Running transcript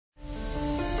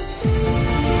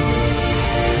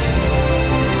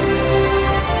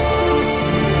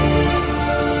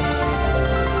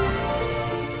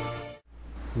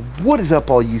What is up,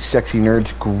 all you sexy nerds?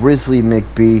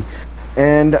 GrizzlyMcB,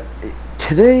 and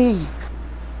today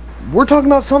we're talking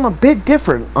about something a bit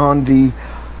different on the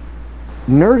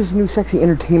Nerd is New Sexy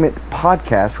Entertainment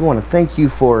podcast. We want to thank you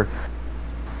for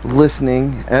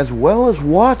listening as well as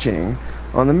watching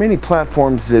on the many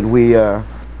platforms that we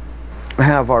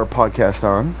have our podcast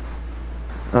on.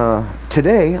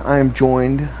 Today I am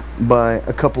joined by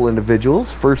a couple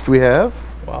individuals. First we have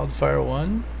Wildfire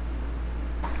 1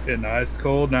 and Ice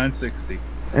Cold 960.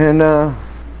 And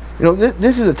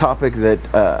this is a topic that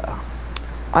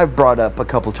I've brought up a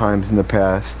couple times in the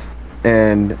past,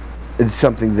 and it's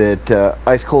something that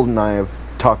Ice Cold and I have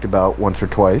talked about once or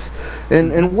twice.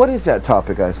 And what is that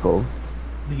topic, Ice Cold?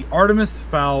 The Artemis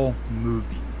Fowl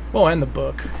movie. Well, and the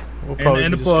book. We'll probably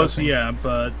and the book, yeah,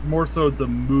 but more so the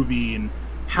movie and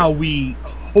how we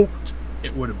hoped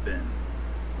it would have been.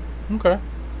 Okay.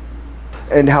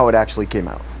 And how it actually came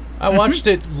out. I watched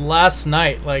it last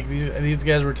night. Like these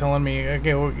guys were telling me,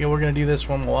 okay, we're gonna do this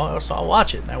one. Well, so I'll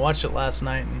watch it. And I watched it last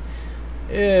night, and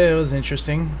it was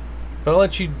interesting. But I'll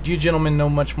let you gentlemen know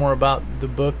much more about the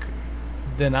book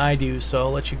than I do. So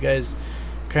I'll let you guys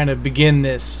kind of begin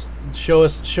this. Show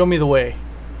me the way.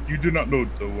 You do not know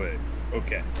the way.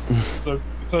 Okay. So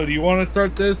do you want to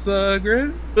start this,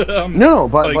 Grizz? No,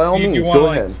 by all means, go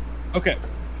ahead. Okay.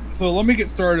 So let me get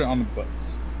started on the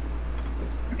books.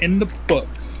 In the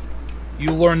books,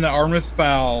 you learn that Artemis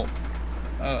Fowl,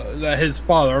 that his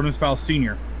father, Artemis Fowl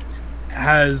Sr.,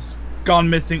 has gone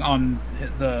missing on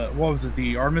the, what was it,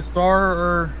 the Artemis Star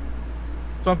or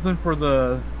something for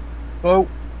the boat?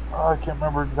 Oh, I can't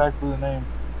remember exactly the name.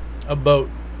 A boat.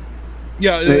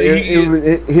 Yeah.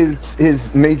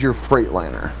 His major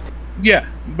freightliner. Yeah,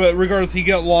 but regardless, he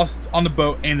got lost on the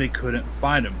boat and they couldn't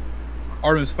find him.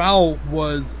 Artemis Fowl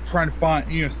was trying to find,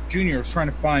 Junior was trying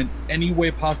to find any way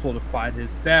possible to find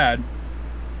his dad,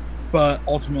 but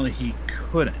ultimately he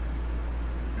couldn't.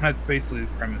 And that's basically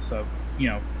the premise of,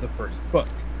 the first book.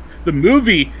 The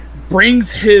movie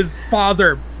brings his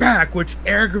father back, which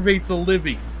aggravates the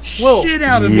living shit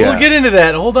out of me. We'll get into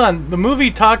that. Hold on. The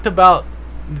movie talked about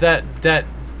that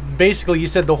basically you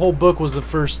said the whole book was the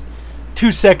first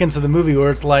 2 seconds of the movie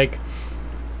where it's like,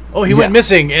 oh, he went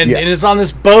missing, and it's on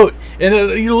this boat, and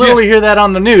you literally hear that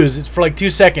on the news. It's for like 2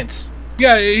 seconds.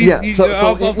 Yeah, I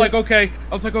was like,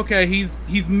 okay,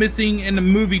 he's missing in the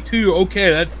movie too.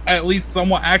 Okay, that's at least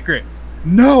somewhat accurate.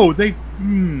 No, they.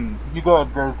 You go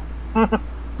ahead, guys.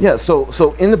 Yeah,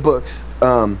 so in the books,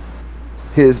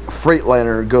 his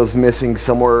freightliner goes missing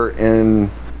somewhere in,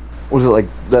 what was it, like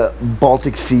the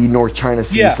Baltic Sea, North China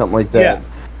Sea, something like that.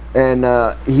 Yeah. And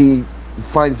he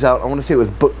finds out, I want to say it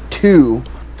was book 2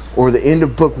 or the end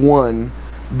of book 1,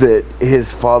 that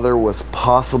his father was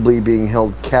possibly being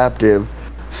held captive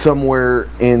somewhere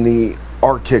in the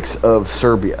Arctics of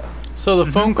Serbia. So the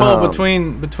phone call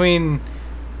between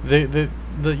the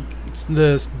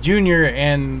Junior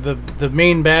and the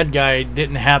main bad guy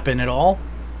didn't happen at all?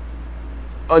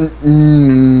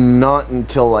 Not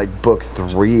until like book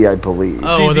 3, I believe.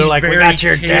 Oh, they're like, we got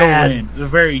your dad. The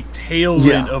very tail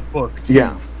end of book 2.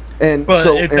 Yeah. And but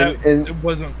so there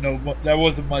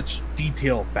wasn't much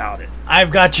detail about it. I've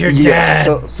got your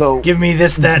dad. So give me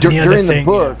this, that, and the other during thing.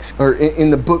 The books, or in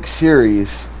the book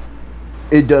series,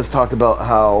 it does talk about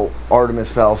how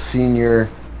Artemis Fowl Sr.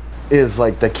 is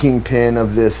like the kingpin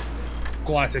of this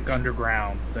Galactic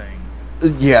Underground thing.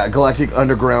 Yeah, Galactic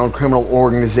Underground criminal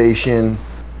organization.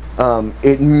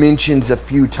 It mentions a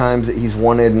few times that he's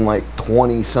wanted in like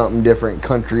 20-something different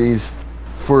countries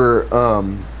for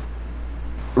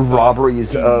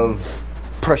robberies of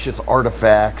precious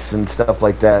artifacts and stuff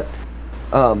like that.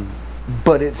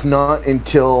 But it's not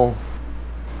until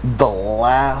the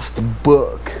last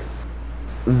book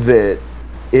that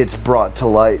it's brought to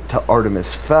light to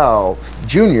Artemis Fowl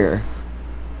Jr.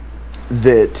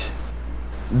 that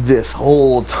this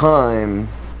whole time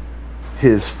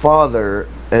his father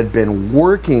had been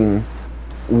working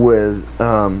with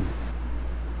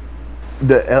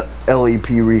the LEP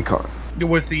Recon.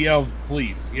 With the elf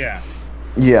police, yeah.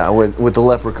 Yeah, with the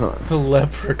Leprechaun. The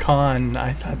Leprechaun.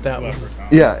 I thought that was...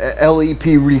 Yeah, LEP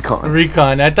Recon.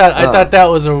 Recon. I thought that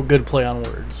was a good play on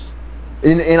words.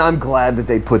 And I'm glad that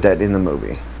they put that in the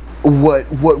movie. What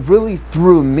really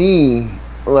threw me,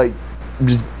 like,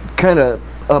 kind of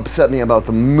upset me about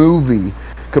the movie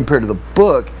compared to the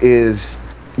book is,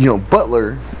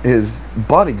 Butler, his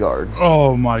bodyguard.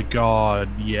 Oh my God,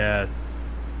 yes.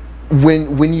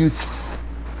 When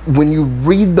you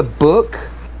read the book,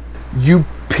 you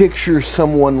picture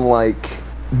someone like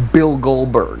Bill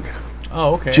Goldberg.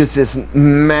 Oh, okay. Just this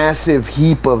massive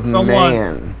heap of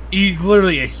man. He's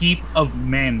literally a heap of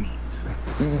man meat.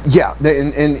 Yeah,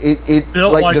 and it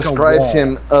Built like like a describes wall.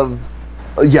 him of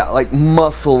like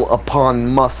muscle upon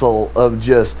muscle of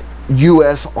just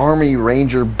U.S. Army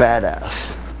Ranger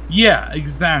badass. Yeah,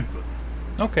 exactly.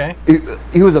 Okay.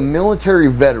 He was a military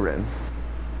veteran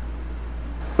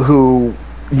who,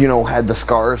 you know, had the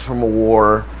scars from a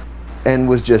war and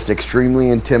was just extremely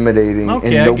intimidating,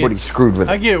 Okay, and nobody screwed with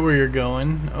I him. get where you're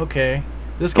going. Okay.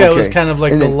 This guy was Okay. kind of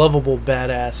like And the then- lovable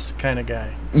badass kind of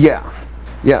guy. Yeah.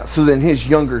 So then his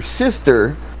younger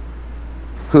sister,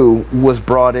 who was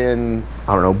brought in,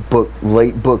 I don't know,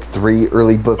 late book 3,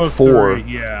 early book Both 4,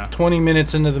 three, yeah. 20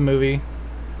 minutes into the movie.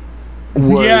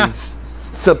 was Yeah.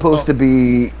 supposed to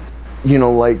be, you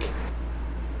know, like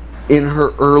in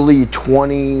her early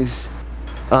 20s.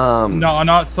 No,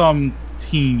 not some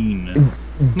teen.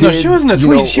 No, she wasn't a you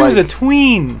tween. know, She was a like-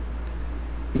 tween.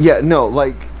 Yeah, no,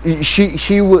 like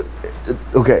she was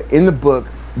okay in the book.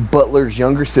 Butler's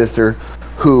younger sister,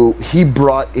 who he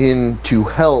brought in to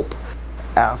help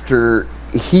after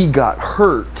he got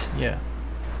hurt, Yeah.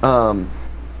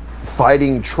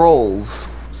 fighting trolls.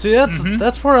 See,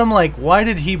 that's where I'm like, why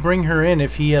did he bring her in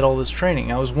if he had all this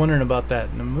training? I was wondering about that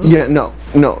in the movie. Yeah,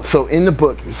 no. So in the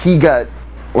book, he got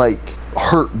like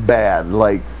hurt bad,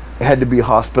 like had to be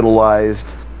hospitalized,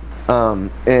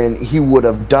 and he would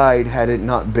have died had it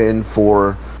not been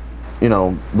for, you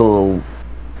know, the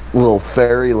little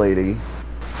fairy lady.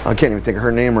 I can't even think of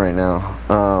her name right now.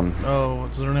 Oh,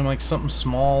 is her name like something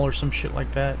small or some shit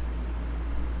like that?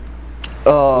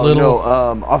 No, Little-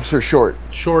 Officer Short.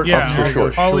 Short. Yeah, Officer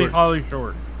Short. Holly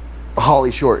Short.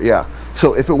 Holly Short, yeah.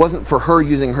 So if it wasn't for her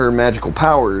using her magical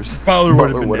powers, Butler would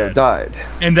have been would have dead. died.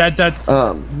 And that's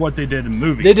Um, what they did in the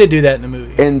movie. They did do that in the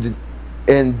movie.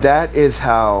 And that is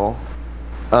how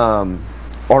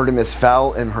Artemis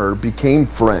Fowl and her became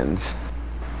friends,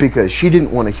 because she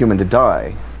didn't want a human to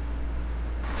die.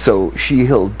 So she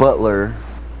healed Butler,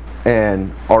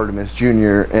 and Artemis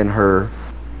Jr. and her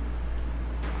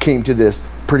came to this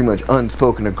pretty much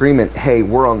unspoken agreement. Hey,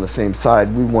 we're on the same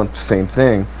side. We want the same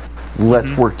thing. Let's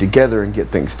work together and get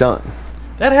things done.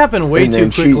 That happened way And too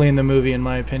then she- quickly in the movie, in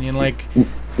my opinion. Like,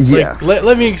 Yeah.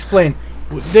 let me explain.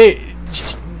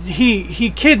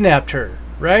 He kidnapped her,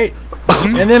 right?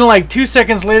 And then like 2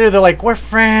 seconds later, they're like, "We're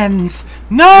friends."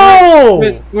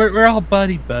 No, We're all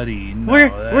buddy. No,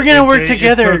 we're gonna work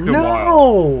together. It took a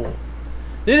while.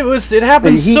 No, it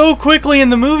happened so quickly in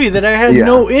the movie that I had Yeah.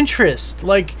 no interest.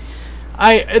 Like,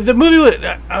 the movie was.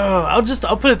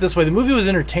 I'll put it this way: the movie was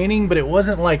entertaining, but it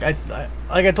wasn't like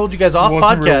I told you guys off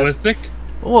Wasn't podcast. realistic.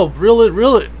 Well,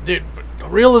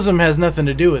 realism has nothing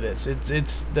to do with this.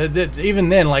 It's that even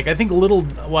then, like I think Little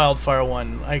Wildfire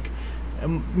one, like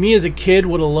me as a kid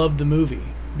would have loved the movie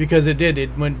because it did.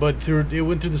 It went through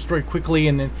the story quickly,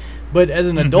 and then, but as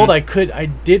an adult, I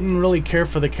didn't really care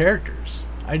for the characters.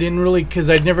 I didn't really, because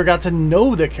I never got to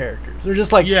know the characters. They're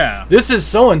just like, Yeah. this is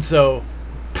so and so.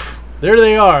 There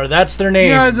they are. That's their name.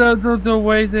 Yeah, the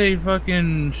way they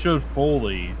fucking showed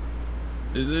Foley.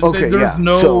 Okay, there's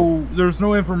yeah, there's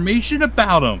no information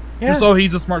about him. Yeah. Just, oh,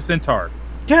 he's a smart centaur.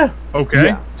 Yeah. Okay.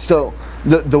 Yeah. So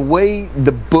the way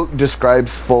the book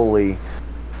describes Foley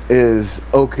is,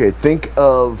 okay, think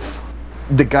of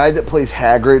the guy that plays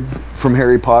Hagrid from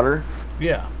Harry Potter,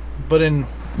 Yeah. But in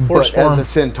horse but form. as a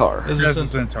centaur. As a As a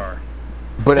centaur. centaur.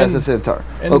 But as And- a centaur.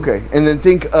 and- Okay, and then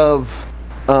think of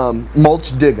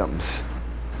Mulch Diggums,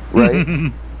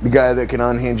 right? The guy that can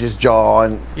unhinge his jaw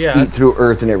and Yeah. eat through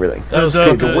earth and everything. That was Okay,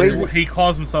 fucking the way weird. that- He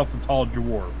calls himself the tall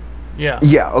dwarf. Yeah.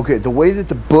 Yeah, okay, the way that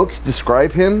the books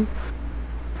describe him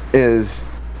is,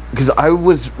 because I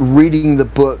was reading the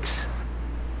books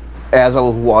as I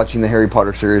was watching the Harry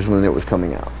Potter series when it was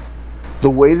coming out. The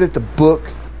way that the book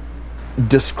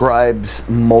describes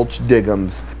Mulch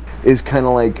Diggums is kind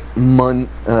of like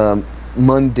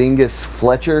Mundingus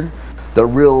Fletcher, the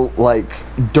real like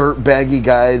dirt baggy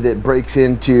guy that breaks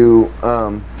into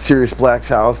Sirius Black's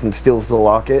house and steals the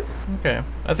locket. Okay.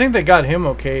 I think they got him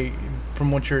okay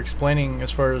from what you're explaining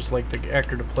as far as like the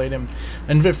actor that played him.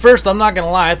 And at first, I'm not going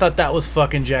to lie, I thought that was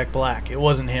fucking Jack Black. It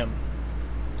wasn't him.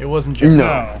 It wasn't Jack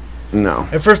Black. No. No.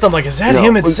 At first, I'm like, is that No.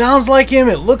 him? It sounds like him.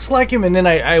 It looks like him. And then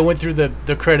I went through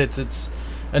the credits. It's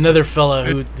another fella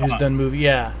who's done movie.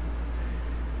 Yeah.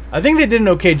 I think they did an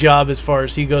okay job as far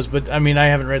as he goes, but I mean, I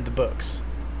haven't read the books.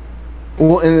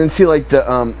 Well, and then see like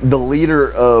the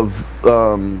leader of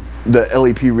the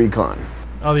LEP Recon.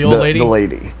 Oh, the old lady? The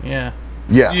lady. Yeah.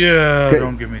 Yeah. Yeah, Okay.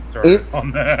 don't get me started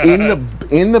on that.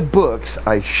 In the books,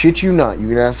 I shit you not, you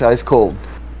can ask Ice Cold.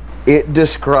 It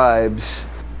describes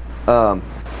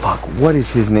what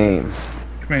is his name?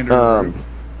 Commander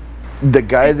Groot. The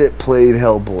guy that played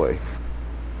Hellboy.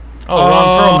 Oh,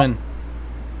 Ron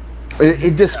Perlman.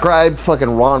 It described fucking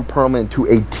Ron Perlman to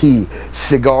a T,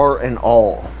 cigar and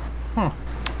all. Huh.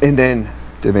 And then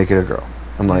they make it a girl.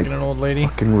 I'm like, an old lady.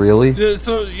 Fucking really?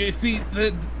 So you see,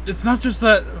 it's not just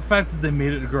that fact that they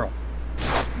made it a girl.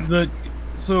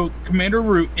 So Commander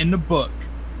Root in the book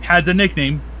had the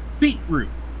nickname Beetroot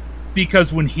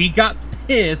because when he got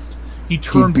pissed, he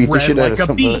turned beat the red shit out like of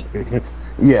a beet.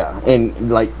 Yeah,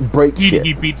 and like break shit.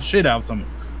 He beat the shit out of someone.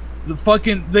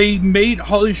 They made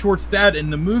Holly Short's dad in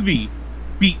the movie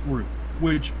Beetroot,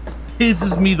 which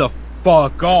pisses me the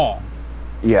fuck off.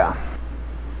 Yeah.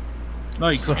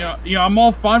 Like, I'm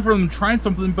all fine for them trying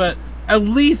something, but at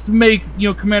least make,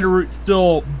 Commander Root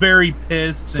still very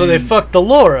pissed. So they fucked the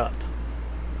lore up.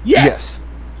 Yes.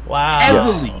 Wow.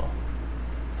 Heavily.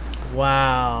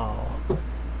 Wow.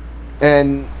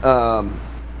 And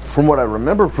from what I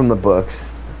remember from the books,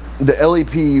 the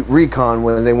LEP recon,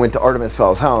 when they went to Artemis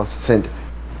Fowl's house, sent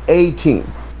a team.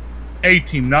 A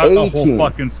team, not the whole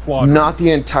fucking squad. Not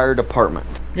the entire department.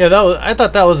 Yeah, I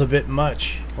thought that was a bit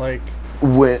much. Like,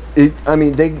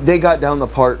 they got down the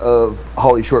part of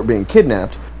Holly Short being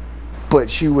kidnapped, but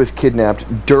she was kidnapped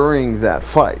during that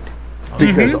fight.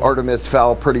 Because Artemis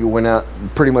Fowl pretty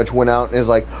much went out and is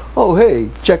like, oh hey,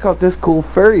 check out this cool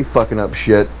fairy fucking up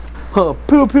shit. Huh,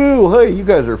 poo poo, hey, you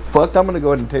guys are fucked, I'm gonna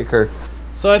go ahead and take her.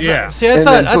 So I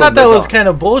thought that was kind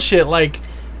of bullshit. Like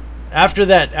after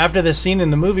the scene in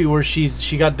the movie where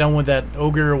she got done with that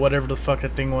ogre or whatever the fuck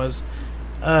that thing was,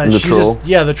 the troll.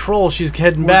 The troll. She's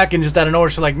heading back and just out of nowhere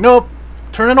she's like, nope,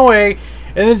 turning away.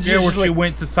 And then she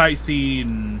went to sightsee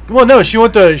and. Well, no, she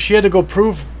had to go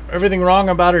prove everything wrong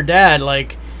about her dad.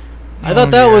 Like, I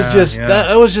thought that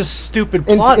was just stupid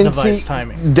plot device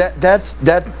timing. That's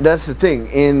the thing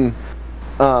in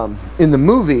the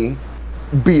movie,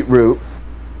 Beetroot,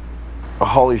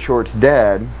 Holly Short's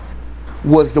dad,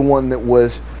 was the one that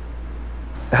was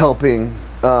helping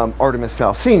Artemis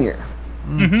Fowl Sr.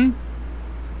 Mm-hmm.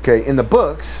 Okay, in the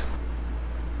books,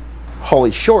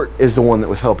 Holly Short is the one that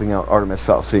was helping out Artemis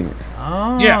Fowl Sr.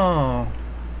 Oh. Yeah.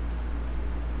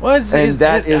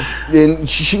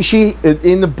 She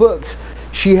in the books,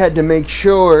 she had to make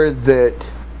sure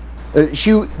that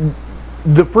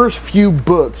the first few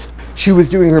books, she was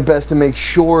doing her best to make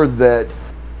sure that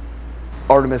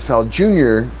Artemis Fowl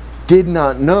Jr. did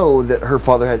not know that her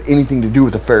father had anything to do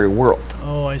with the fairy world.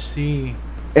 Oh, I see.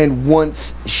 And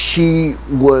once she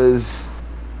was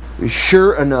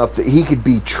sure enough that he could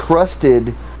be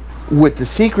trusted with the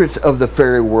secrets of the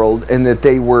fairy world and that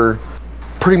they were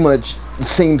pretty much the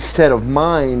same set of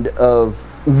mind of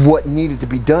what needed to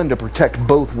be done to protect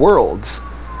both worlds,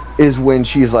 is when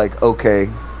she's like, okay,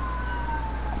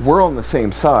 we're on the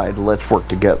same side, let's work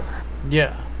together.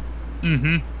 Yeah.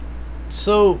 Mm-hmm.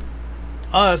 So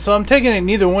I'm taking it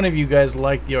neither one of you guys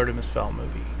liked the Artemis Fowl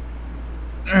movie.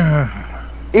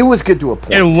 It was good to a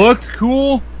point. It looked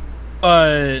cool,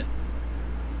 but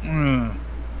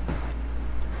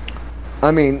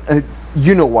I mean,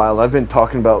 Wild, I've been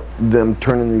talking about them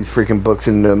turning these freaking books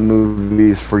into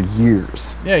movies for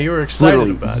years. Yeah, you were excited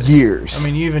Literally about it. Years. I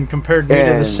mean, you even compared me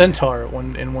to the Centaur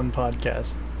in one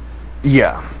podcast.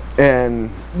 Yeah, and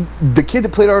the kid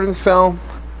that played Artemis Fowl,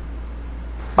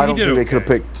 I don't think they could have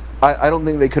picked. I don't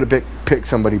think they could have picked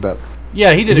somebody better.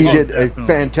 Yeah, he did. He did a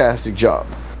fantastic job.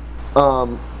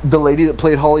 The lady that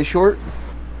played Holly Short,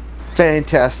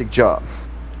 fantastic job.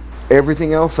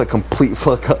 Everything else, a complete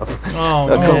fuck up. Oh,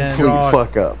 complete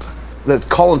fuck up. That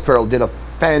Colin Farrell did a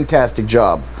fantastic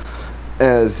job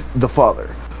as the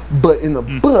father, but in the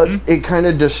book, it kind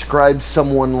of describes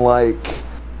someone like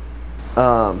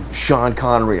Sean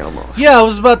Connery almost. Yeah, I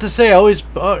was about to say. I always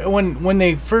when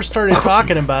they first started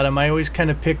talking about him, I always kind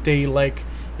of picked in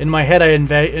my head. I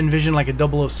envisioned like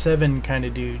a 007 kind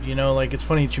of dude. Like it's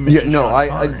funny that you mentioned.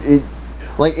 Yeah,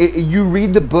 no, you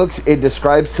read the books, it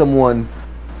describes someone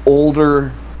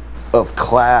older, of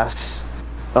class,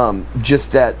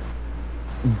 just that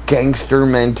gangster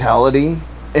mentality,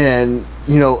 and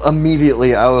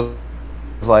immediately I was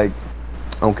like,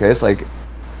 okay, it's like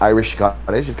Irish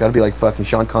Scottish, it's got to be like fucking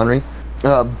Sean Connery,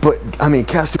 but I mean,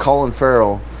 cast Colin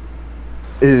Farrell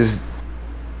is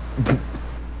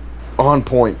on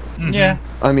point. Yeah,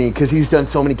 I mean, because he's done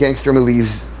so many gangster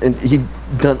movies and he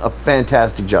done a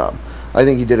fantastic job. I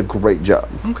think he did a great job.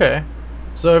 Okay.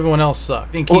 So everyone else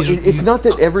sucked. It's not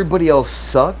that everybody else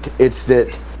sucked. It's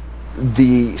that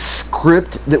the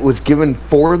script that was given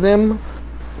for them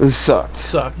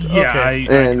sucked. Yeah, okay.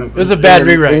 It was a bad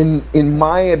rewrite. In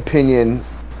my opinion,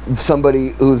 somebody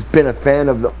who's been a fan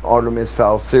of the Artemis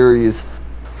Fowl series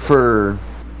for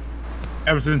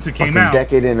ever since it came out,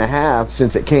 decade and a half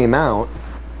since it came out,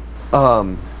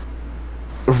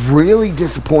 really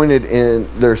disappointed in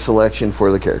their selection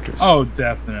for the characters. Oh,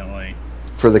 definitely.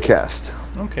 For the cast.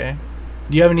 Okay.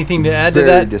 Do you have anything to add Very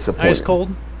to that? disappointing. Ice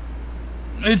Cold?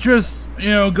 It just,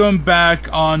 going back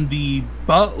on the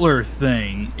Butler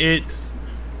thing. It's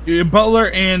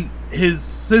Butler and his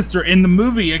sister in the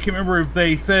movie. I can't remember if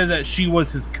they said that she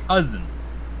was his cousin.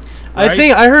 Right? I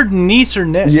think I heard niece or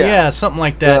something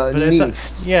like that. But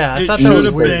niece. I thought it that should was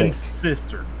have weird. been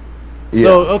sister. Yeah.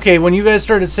 So, okay, when you guys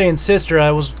started saying sister,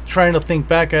 I was trying to think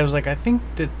back. I was like, I think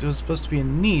that it was supposed to be a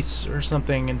niece or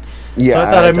something. And yeah, so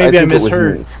I thought maybe I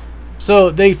misheard. Niece. So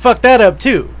they fucked that up,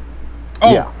 too.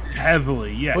 Oh, yeah.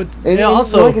 Heavily, yes. And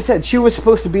also, like I said, she was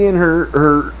supposed to be in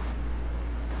her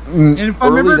and if I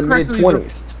early remember to correctly,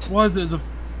 mid-20s. Was it the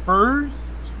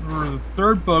first or the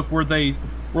third book where they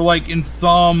were like in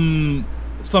some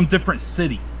different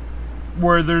city,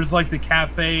 where there's like the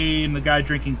cafe and the guy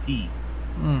drinking tea?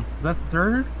 Is that the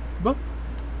third book?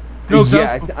 No,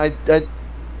 yeah,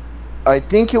 I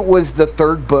think it was the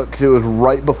third book. 'Cause it was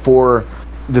right before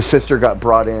the sister got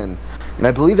brought in, and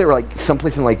I believe they were like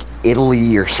someplace in like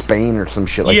Italy or Spain or some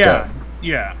shit like that.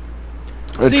 Yeah.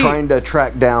 Trying to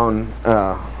track down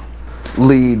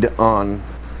lead on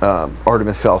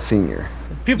Artemis Fowl Sr.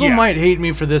 People might hate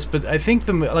me for this, but I think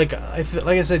like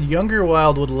I said, younger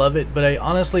Wild would love it. But I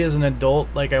honestly, as an adult,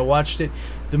 like I watched it,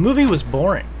 the movie was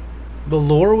boring. The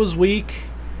lore was weak.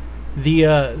 The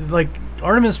like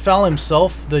Artemis Fowl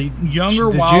himself, the younger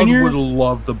the Wild junior, would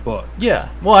love the book. Yeah,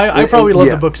 well, I probably love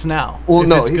the books now. Well,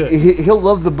 no, he'll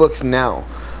love the books now.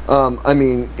 I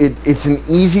mean, it's an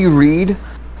easy read.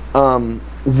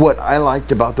 What I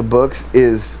liked about the books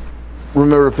is,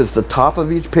 remember if it's the top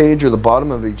of each page or the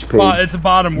bottom of each page. Well, it's the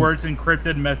bottom where it's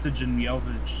encrypted message in the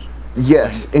Elvish.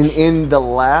 Yes, and in the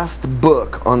last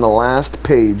book, on the last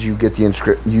page, you get the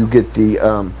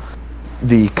code.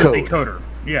 The decoder,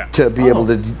 yeah. To be able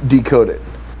to decode it.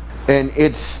 And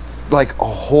it's like a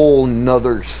whole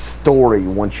nother story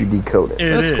once you decode it.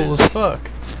 That's cool as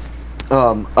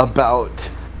fuck. About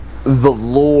the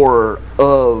lore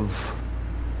of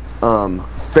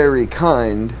fairy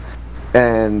kind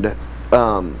and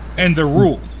their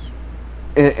rules.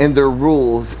 And their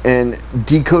rules, and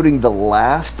decoding the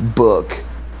last book,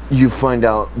 you find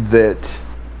out that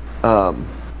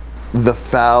the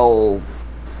Fowl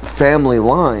family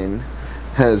line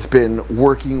has been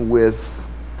working with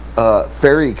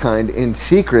fairy kind in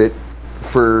secret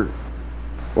for,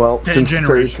 well, 10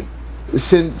 generations.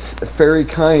 Since fairy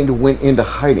kind went into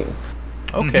hiding.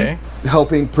 Okay.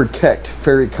 Helping protect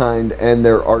fairy kind and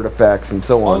their artifacts and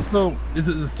so on. Also, is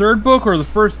it the third book or the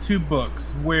first two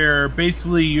books where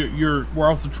basically we're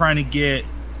also trying to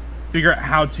figure out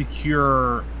how to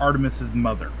cure Artemis's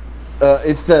mother?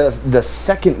 It's the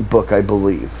second book, I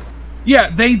believe.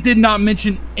 Yeah, they did not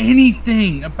mention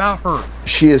anything about her.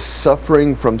 She is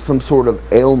suffering from some sort of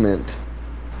ailment.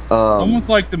 Almost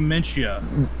like dementia.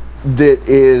 That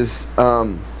is,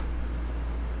 I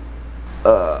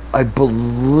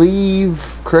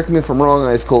believe, correct me if I'm wrong,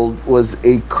 Ice Cold, was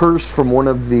a curse from one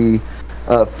of the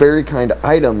fairy kind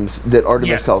items that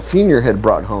Artemis Fowl Sr. had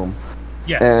brought home.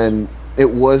 Yes. And it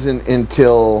wasn't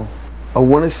until, I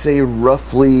want to say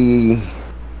roughly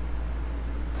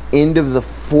end of the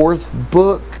fourth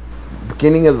book,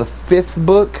 beginning of the fifth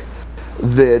book,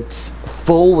 that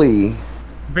Foley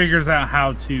figures out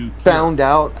how to found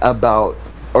out about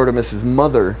Artemis's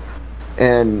mother,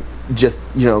 and just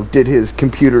did his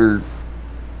computer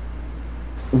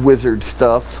wizard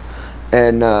stuff,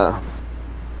 and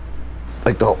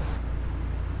like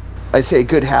I'd say a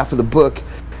good half of the book,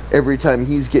 every time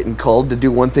he's getting called to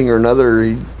do one thing or another,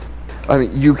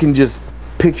 you can just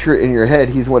picture it in your head.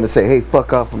 He's one to say, "Hey,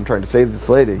 fuck off! I'm trying to save this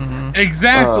lady." Mm-hmm.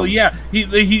 Exactly. Yeah. You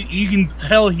can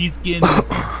tell he's getting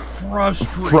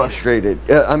frustrated.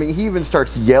 He even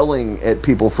starts yelling at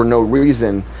people for no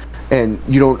reason, and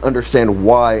you don't understand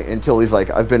why until he's like,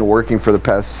 "I've been working for the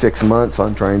past 6 months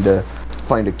on trying to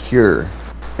find a cure,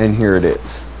 and here it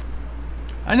is."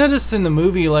 I noticed in the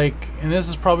movie, and this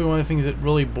is probably one of the things that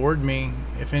really bored me,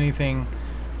 if anything,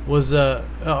 was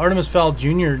Artemis Fowl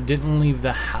Jr. didn't leave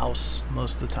the house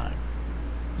most of the time.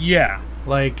 Yeah.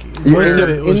 Most of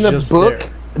it was in the just book, there.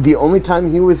 The only time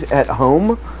he was at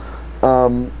home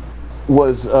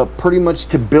was pretty much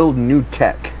to build new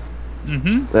tech.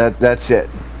 Mm-hmm. That's it.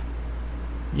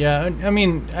 Yeah,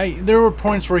 there were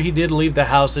points where he did leave the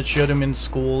house that showed him in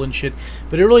school and shit,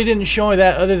 but it really didn't show me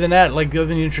that. Other than that, other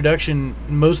than the introduction,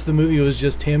 most of the movie was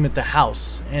just him at the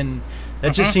house, and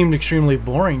that just seemed extremely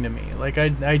boring to me.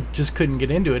 I just couldn't get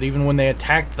into it. Even when they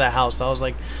attacked the house, I was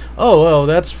like, oh, well,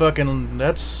 that's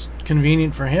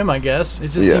convenient for him, I guess.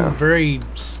 It just seemed very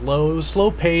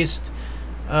slow-paced.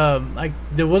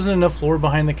 There wasn't enough lore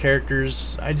behind the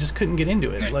characters. I just couldn't get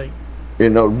into it. Like,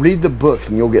 read the books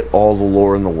and you'll get all the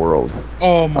lore in the world.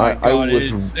 Oh my god! I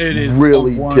was it is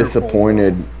really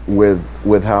disappointed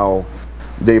with how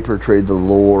they portrayed the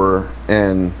lore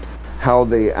and how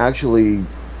they actually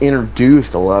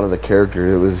introduced a lot of the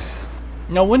characters. It was.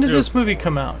 Now, when did this movie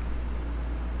come out?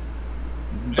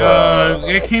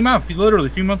 It came out literally a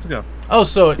few months ago. Oh,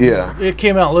 so it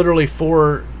came out literally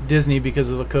for Disney because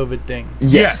of the COVID thing.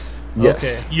 Yes.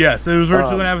 Okay. Yes, it was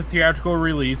originally going to have a theatrical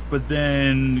release, but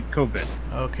then COVID.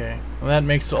 Okay. Well, that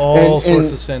makes all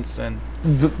sorts of sense then.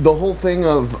 The whole thing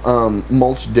of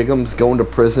Mulch Diggums going to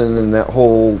prison and that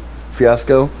whole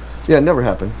fiasco, it never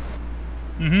happened.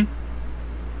 Mm-hmm.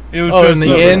 It was in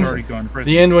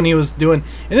the end when he was doing...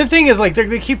 And the thing is, like,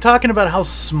 they keep talking about how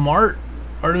smart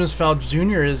Artemis Fowl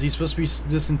Jr. is. He's supposed to be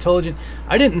this intelligent.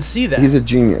 I didn't see that. He's a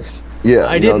genius. Yeah,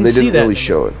 I didn't see that. They didn't really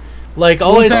show it. Like,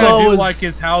 all I saw was... like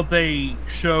is how they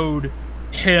showed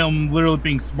him literally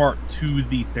being smart to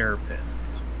the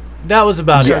therapist. That was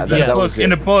about it. That was it.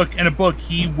 In a book,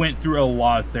 he went through a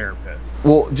lot of therapists.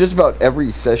 Well, just about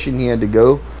every session he had to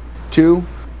go to,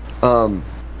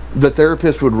 the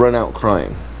therapist would run out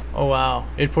crying. Oh wow!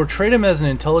 It portrayed him as an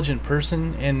intelligent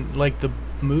person, and like the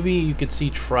movie, you could see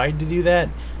tried to do that,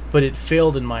 but it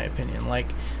failed in my opinion. Like,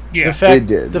 the fact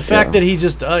that he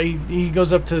just he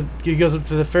goes up to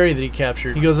the ferry that he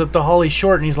captured. He goes up to Holly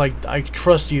Short, and he's like, "I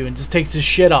trust you," and just takes his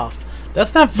shit off.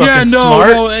 That's not fucking smart.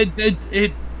 No,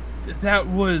 that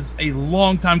was a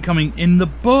long time coming in the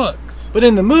books. But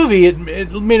in the movie, it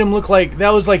made him look like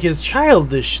that was like his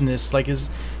childishness, like his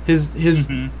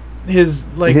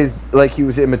like he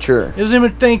was immature.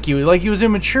 Thank you. Like he was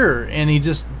immature, and he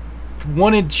just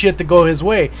wanted shit to go his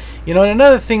way. You know, and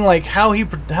another thing, like how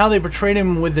they portrayed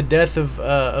him with the death of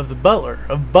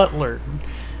Butler.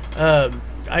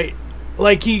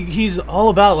 He's all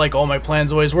about like, all my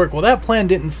plans always work. Well, that plan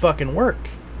didn't fucking work.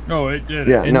 No, it did.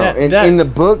 Yeah, in the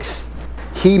books,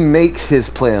 he makes his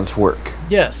plans work.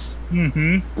 Yes.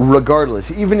 Mm-hmm.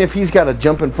 Regardless, even if he's got to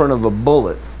jump in front of a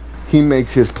bullet, he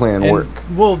makes his plan work.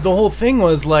 Well, the whole thing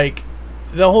was like,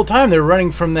 the whole time they're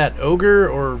running from that ogre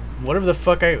or whatever the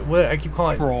fuck I keep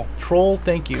calling it. Troll.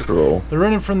 Thank you. Troll. They're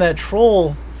running from that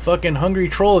troll, fucking hungry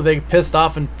troll that they pissed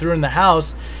off and threw in the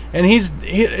house. And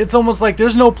it's almost like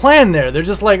there's no plan there. They're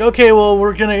just like, okay, well,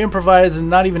 we're gonna improvise, and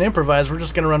not even improvise. We're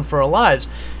just gonna run for our lives.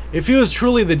 If he was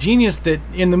truly the genius that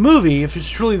in the movie, if he's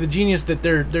truly the genius that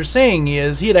they're saying he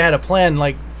is, he'd have had a plan,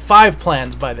 like 5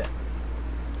 plans by then.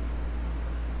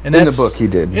 And in the book, he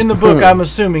did. In the book, I'm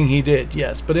assuming he did,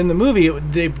 yes. But in the movie,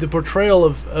 the portrayal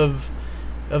of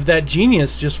that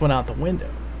genius just went out the window.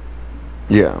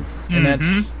 Yeah. And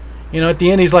that's, you know, at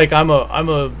the end, he's like, at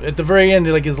the very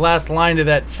end, like his last line to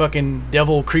that fucking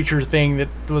devil creature thing that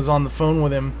was on the phone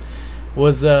with him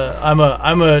was, I'm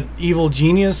a evil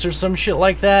genius or some shit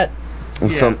like that.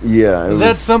 Was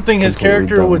that something his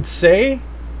character would say?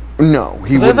 No,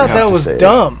 he wouldn't. I thought that was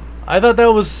dumb. I thought that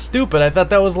was stupid. I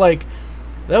thought that was like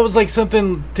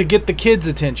something to get the kids'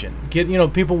 attention, get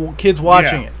kids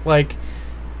watching it. Like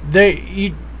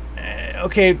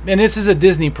okay, and this is a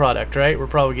Disney product, right? We're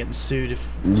probably getting sued if.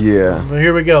 Yeah. But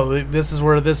here we go. This is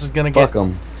where this is gonna get. Fuck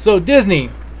 'em. So Disney,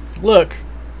 look,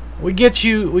 we get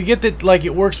that, like,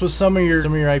 it works with some of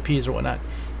your IPs or whatnot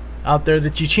out there,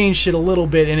 that you change shit a little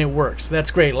bit and it works. That's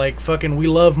great. Like, fucking, we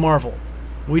love Marvel,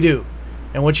 we do,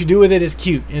 and what you do with it is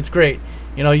cute and it's great.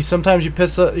 You know, sometimes you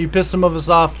piss some of us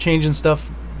off changing stuff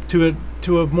to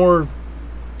a more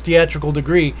theatrical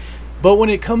degree. But when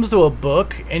it comes to a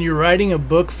book, and you're writing a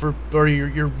book or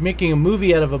you're making a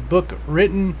movie out of a book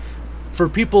written for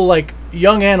people like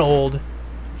young and old,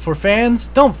 for fans,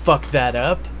 don't fuck that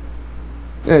up.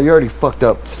 Yeah, you already fucked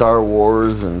up Star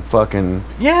Wars and fucking.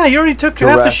 Yeah, you already took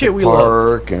half the shit we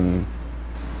love. And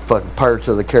fucking Pirates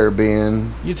of the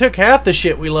Caribbean. You took half the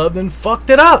shit we loved and fucked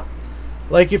it up.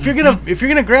 Like, if you're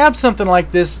gonna grab something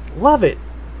like this, love it,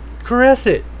 caress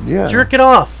it, jerk it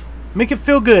off, make it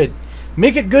feel good.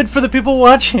 Make it good for the people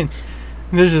watching.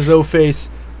 There's his O face.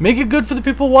 Make it good for the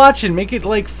people watching. Make it,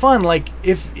 like, fun. Like,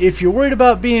 if you're worried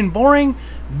about being boring,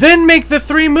 then make the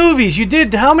 3 movies. You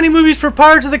did how many movies for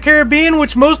Pirates of the Caribbean,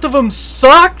 which most of them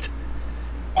sucked?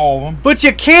 All of them. But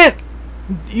you can't.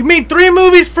 You made 3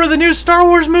 movies for the new Star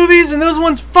Wars movies, and those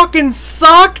ones fucking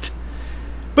sucked.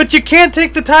 But you can't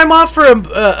take the time off for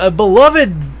a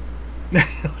beloved.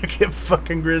 Look at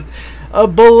fucking Grizz. A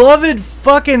beloved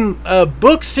fucking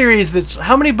book series.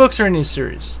 How many books are in this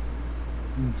series?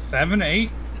 7, 8.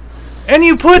 And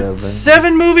you put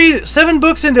 7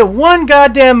 books into one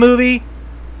goddamn movie.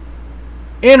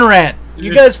 In Rant,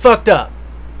 you guys fucked up.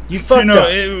 You fucked no, up.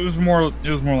 it was more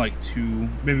like 2,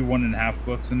 maybe 1.5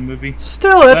 books in the movie.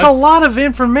 Still, that's a lot of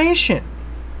information.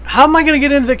 How am I going to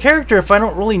get into the character if I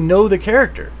don't really know the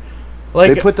character?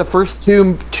 Like, they put the first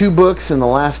two books and the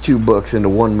last 2 books into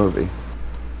one movie.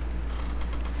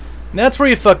 That's where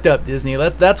you fucked up, Disney.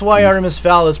 That's why Artemis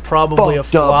Fowl is probably a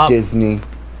flop. Up, Disney.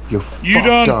 You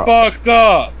done fucked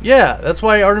up. Yeah, that's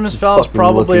why Artemis Fowl is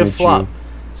probably a flop.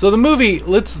 So the movie,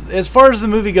 as far as the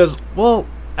movie goes, well,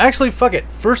 actually, fuck it.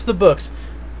 First, the books.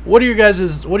 What are your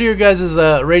guys'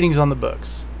 ratings on the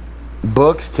books?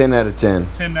 Books, 10 out of 10.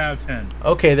 10 out of 10.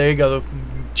 Okay, there you go.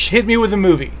 Hit me with the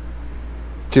movie.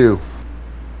 2.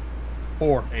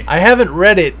 4. I haven't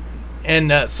read it,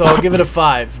 and so I'll give it a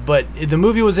 5. But the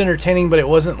movie was entertaining, but it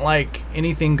wasn't like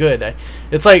anything good.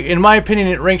 It's like, in my opinion,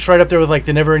 it ranks right up there with like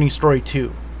the Never Ending Story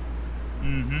 2.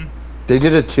 Mm-hmm. They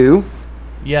did a 2?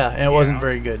 Yeah, and it wasn't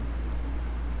very good.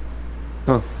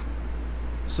 Huh.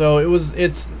 So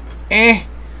it's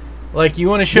like, you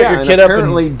want to shut your kid up.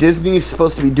 Apparently Disney's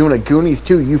supposed to be doing a Goonies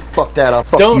too. You fucked that up.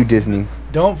 Fuck you, Disney.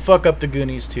 Don't fuck up the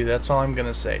Goonies too. That's all I'm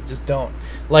gonna say. Just don't.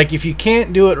 Like, if you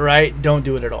can't do it right, don't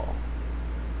do it at all.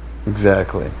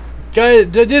 Exactly. Guys,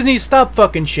 Disney, stop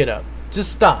fucking shit up.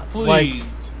 Just stop.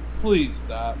 Please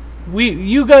stop.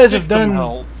 You guys have done.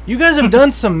 Help. You guys have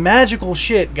done some magical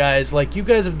shit, guys. Like, you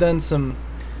guys have done some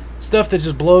stuff that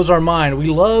just blows our mind. We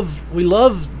love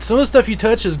some of the stuff you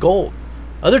touch is gold.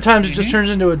 Other times it just turns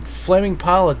into a flaming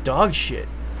pile of dog shit.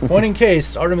 Point in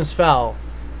case, Artemis Fowl.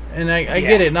 And I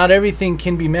get it. Not everything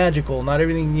can be magical. Not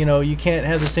everything, you can't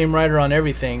have the same writer on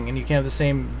everything, and you can't have the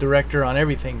same director on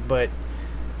everything. But,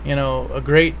 a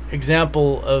great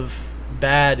example of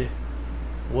bad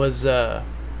was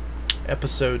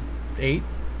Episode 8,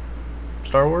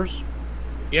 Star Wars.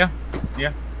 Yeah.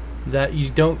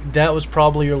 That was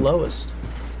probably your lowest.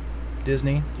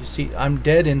 Disney, you see, I'm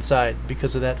dead inside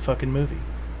because of that fucking movie.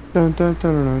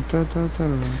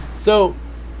 So,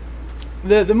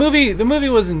 the movie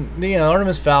wasn't,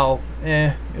 Artemis Fowl,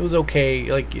 it was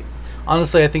okay. Like,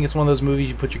 honestly, I think it's one of those movies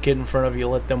you put your kid in front of, you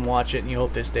let them watch it, and you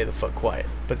hope they stay the fuck quiet.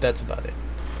 But that's about it.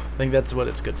 I think that's what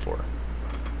it's good for.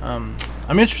 I'm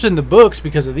interested in the books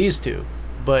because of these two,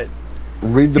 but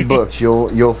read the books.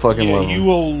 You'll fucking love them. You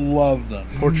will love them.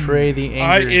 Portray the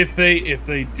anger. If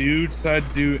they do decide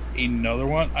to do another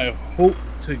one, I hope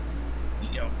to,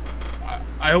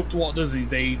 I hope to Walt Disney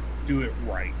they do it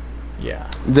right. Yeah.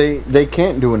 They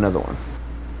can't do another one.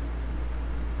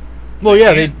 Well,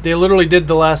 yeah, they literally did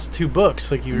the last 2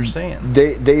 books, like you were saying.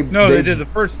 They did the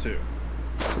first 2.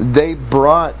 They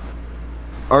brought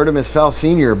Artemis Fowl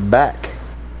Sr. back.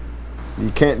 You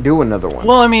can't do another one.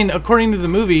 Well, I mean, according to the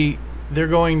movie, they're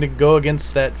going to go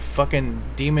against that fucking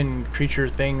demon creature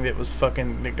thing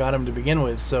that got him to begin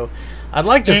with. So, I'd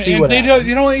like to see what happens.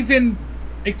 You don't even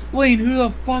explain who the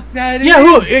fuck that is.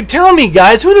 Yeah, tell me,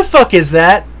 guys, who the fuck is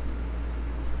that?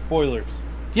 Spoilers.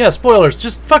 Yeah, spoilers.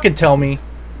 Just fucking tell me.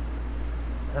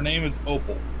 Her name is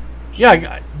Opal.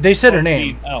 They said her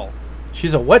name. Elf.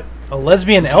 She's a what? A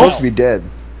lesbian elf? Supposed to be dead.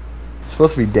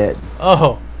 Supposed to be dead.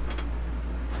 Oh.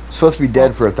 Supposed to be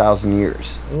dead for 1,000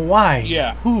 years. Why?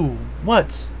 Yeah. Who?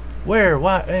 What? Where?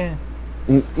 Why?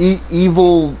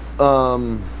 Evil.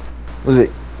 Was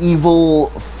it evil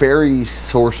fairy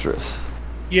sorceress?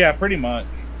 Yeah, pretty much.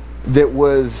 That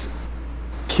was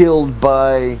killed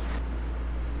by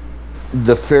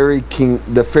the fairy king,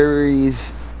 the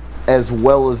fairies, as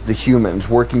well as the humans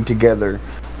working together.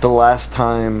 The last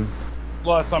time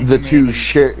the two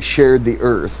shared the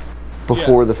earth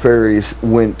before the fairies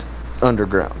went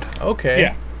underground. Okay.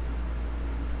 Yeah.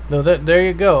 No, there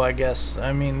you go, I guess.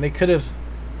 I mean, they could have,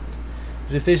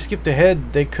 if they skipped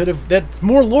ahead, they could have, that's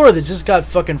more lore that just got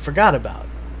fucking forgot about.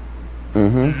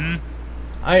 Mm-hmm.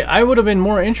 I would have been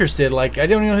more interested. Like, I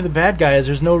don't even know who the bad guy is.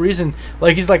 There's no reason.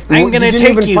 Like, he's like, I'm gonna take you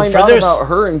for this. You didn't even find out about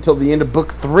her until the end of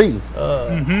book 3.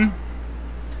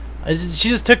 She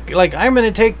just took, like, I'm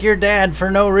gonna take your dad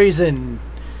for no reason.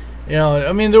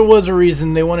 I mean, there was a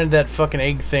reason. They wanted that fucking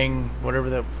egg thing,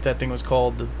 whatever that thing was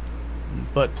called, the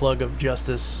butt plug of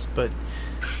justice. But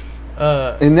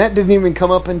and that didn't even come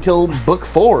up until book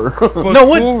 4.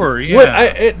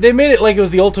 They made it like it was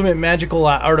the ultimate magical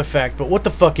artifact, but what the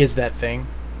fuck is that thing?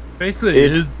 Basically,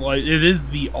 it is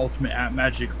the ultimate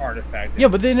magic artifact. Yeah,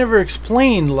 but they never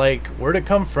explained, like, where'd it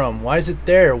come from? Why is it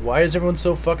there? Why is everyone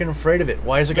so fucking afraid of it?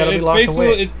 Why is it gotta be locked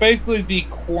away? It's basically the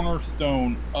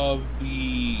cornerstone of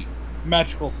the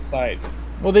magical society.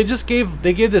 Well, they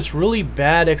gave this really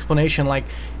bad explanation, like,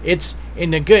 it's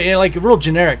in the good, like, real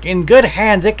generic. In good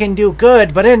hands, it can do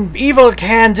good, but in evil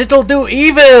hands, it'll do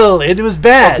evil. It was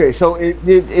bad. Okay, so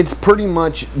it's pretty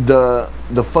much the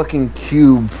fucking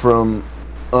cube from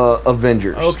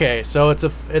Avengers. Okay, so it's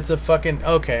a fucking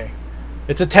okay.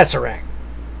 It's a Tesseract.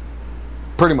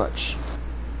 Pretty much.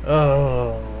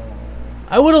 Oh,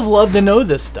 I would have loved to know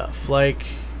this stuff. Like,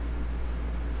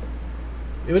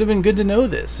 it would have been good to know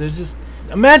this. It's just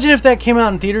imagine if that came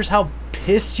out in theaters, how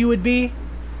pissed you would be.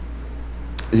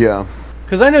 Yeah.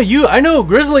 Because I know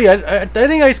Grizzly. I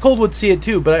think Ice Cold would see it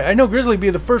too, but I know Grizzly would be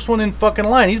the first one in fucking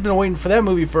line. He's been waiting for that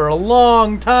movie for a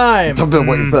long time. I've been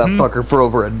waiting for that fucker for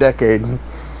over a decade.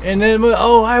 And then,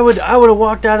 I would have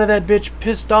walked out of that bitch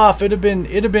pissed off. It'd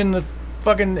have been the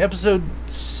fucking episode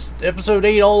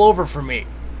 8 all over for me.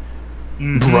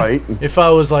 Right. If I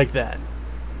was like that.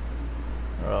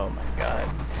 Oh my god,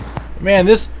 man,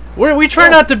 we try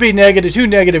not to be too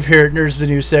negative here at Nerds the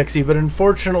New Sexy, but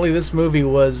unfortunately this movie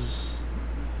was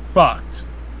fucked.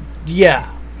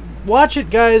 Yeah, watch it,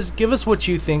 guys. Give us what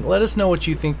you think. Let us know what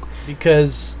you think,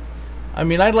 because I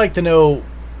mean, I'd like to know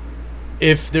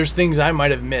if there's things I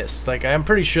might have missed. Like, I'm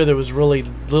pretty sure there was really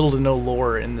little to no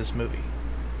lore in this movie.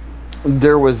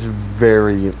 There was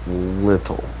very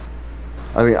little.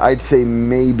 I mean, I'd say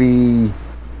maybe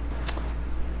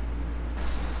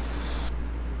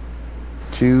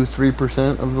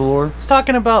 2-3% of the lore. It's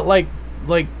talking about like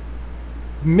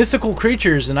mythical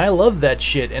creatures, and I love that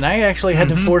shit. And I actually had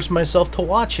to force myself to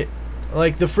watch it.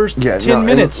 Like the first 10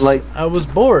 minutes, I was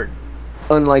bored.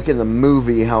 Unlike in the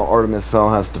movie, how Artemis Fowl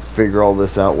has to figure all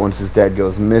this out once his dad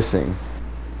goes missing.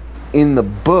 In the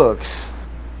books,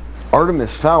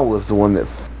 Artemis Fowl was the one that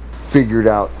figured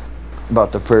out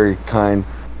about the fairy kind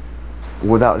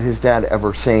without his dad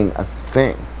ever saying a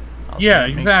thing. Yeah,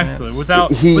 exactly.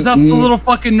 Without the little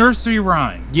fucking nursery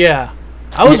rhyme. Yeah,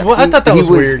 I thought that was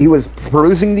weird. He was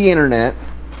perusing the internet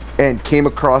and came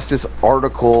across this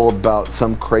article about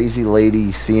some crazy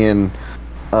lady seeing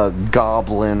a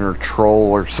goblin or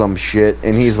troll or some shit,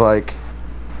 and he's like,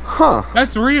 "Huh,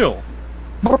 that's real."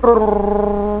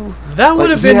 That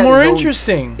would have been more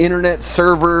interesting. Internet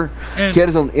server. He had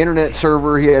his own internet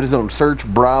server. He had his own search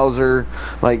browser.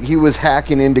 Like, he was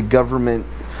hacking into government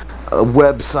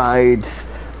websites.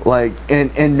 Like,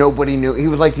 and nobody knew. He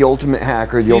was like the ultimate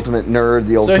hacker, the ultimate nerd,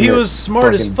 the ultimate. So he was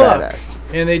smart as fuck. Badass.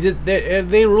 And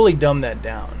they really dumbed that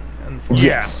down.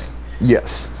 Yes.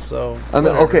 Yes. So I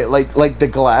mean, okay, like the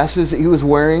glasses that he was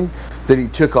wearing that he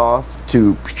took off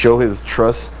to show his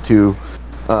trust to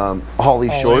Holly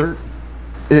Short.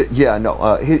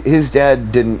 His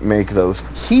dad didn't make those.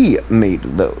 He made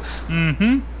those.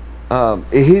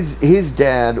 His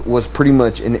dad was pretty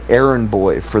much an errand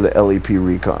boy for the LEP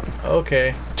Recon.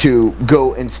 Okay. To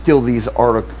go and steal these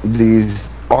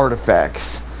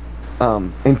artifacts,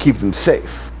 and keep them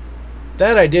safe.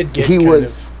 That I did get. He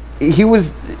was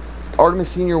Artemis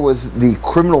Sr. was the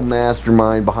criminal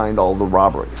mastermind behind all the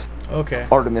robberies. Okay.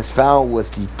 Artemis Fowl was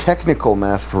the technical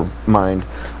mastermind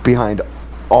behind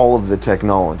all of the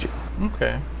technology.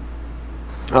 Okay.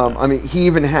 I mean, he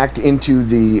even hacked into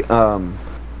the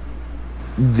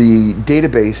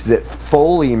database that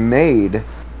Foley made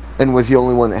and was the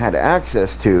only one that had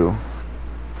access to.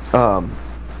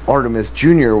 Artemis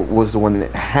Jr. was the one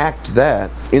that hacked that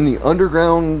in the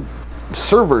underground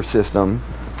server system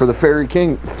for the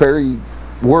fairy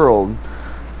world,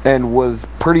 and was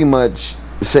pretty much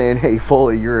saying, "Hey,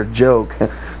 Foley, you're a joke.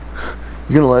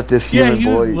 You're gonna let this human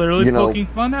boy, was literally poking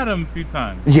fun at him a few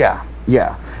times." Yeah,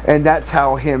 and that's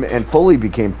how him and Foley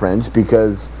became friends,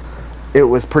 because it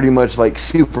was pretty much like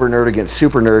super nerd against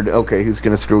super nerd. Okay, who's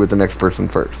gonna screw with the next person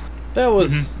first? That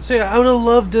was see, I would have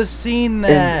loved to have seen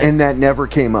that. And that never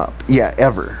came up. Yeah,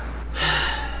 ever.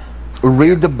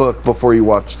 Read the book before you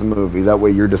watch the movie. That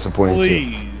way you're disappointed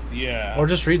Please. too. Yeah. Or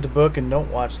just read the book and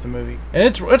don't watch the movie. And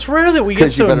it's rare that we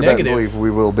get so negative. Because you better believe we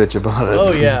will bitch about it.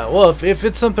 Oh yeah. Well, if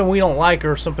it's something we don't like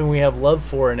or something we have love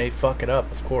for and they fuck it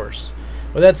up, of course.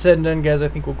 With that said and done, guys, I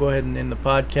think we'll go ahead and end the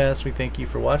podcast. We thank you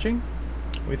for watching.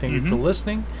 We thank you for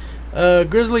listening.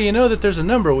 Grizzly, you know that there's a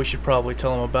number we should probably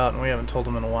tell them about, and we haven't told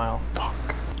them in a while.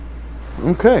 Fuck.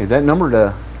 Okay, that number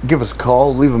to give us a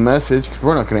call, leave a message, because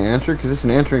we're not going to answer because it's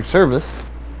an answering service.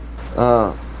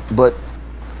 But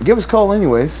give us a call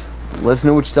anyways. Let us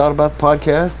know what you thought about the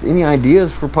podcast. Any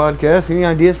ideas for podcasts, any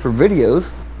ideas for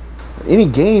videos, any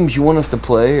games you want us to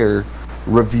play or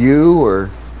review or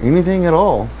anything at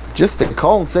all. Just to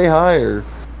call and say hi, or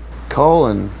call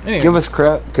and give us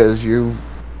crap because you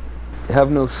have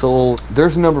no soul.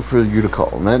 There's a number for you to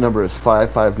call, and that number is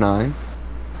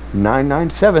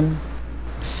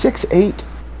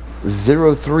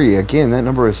 559-997-6803. Again, that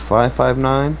number is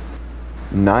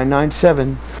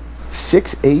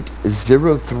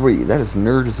 559-997-6803. That is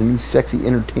Nerd is the New Sexy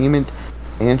Entertainment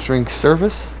answering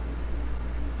service.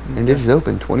 And it is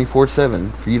open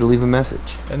 24/7 for you to leave a message.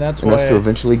 And that's and why us to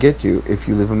eventually get to if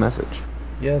you leave a message.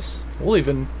 Yes, we'll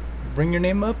even bring your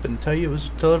name up and tell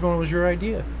everyone it was your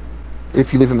idea.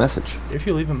 If you leave a message. If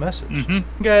you leave a message.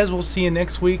 Guys, we'll see you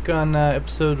next week on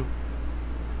episode,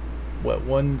 what,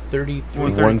 133?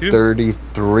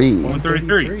 133.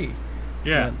 133.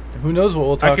 Yeah. Who knows what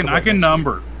we'll talk about. I can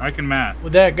number. I can math.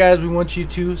 With that, guys, we want you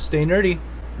to stay nerdy.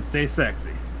 And stay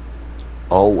sexy.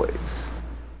 Always.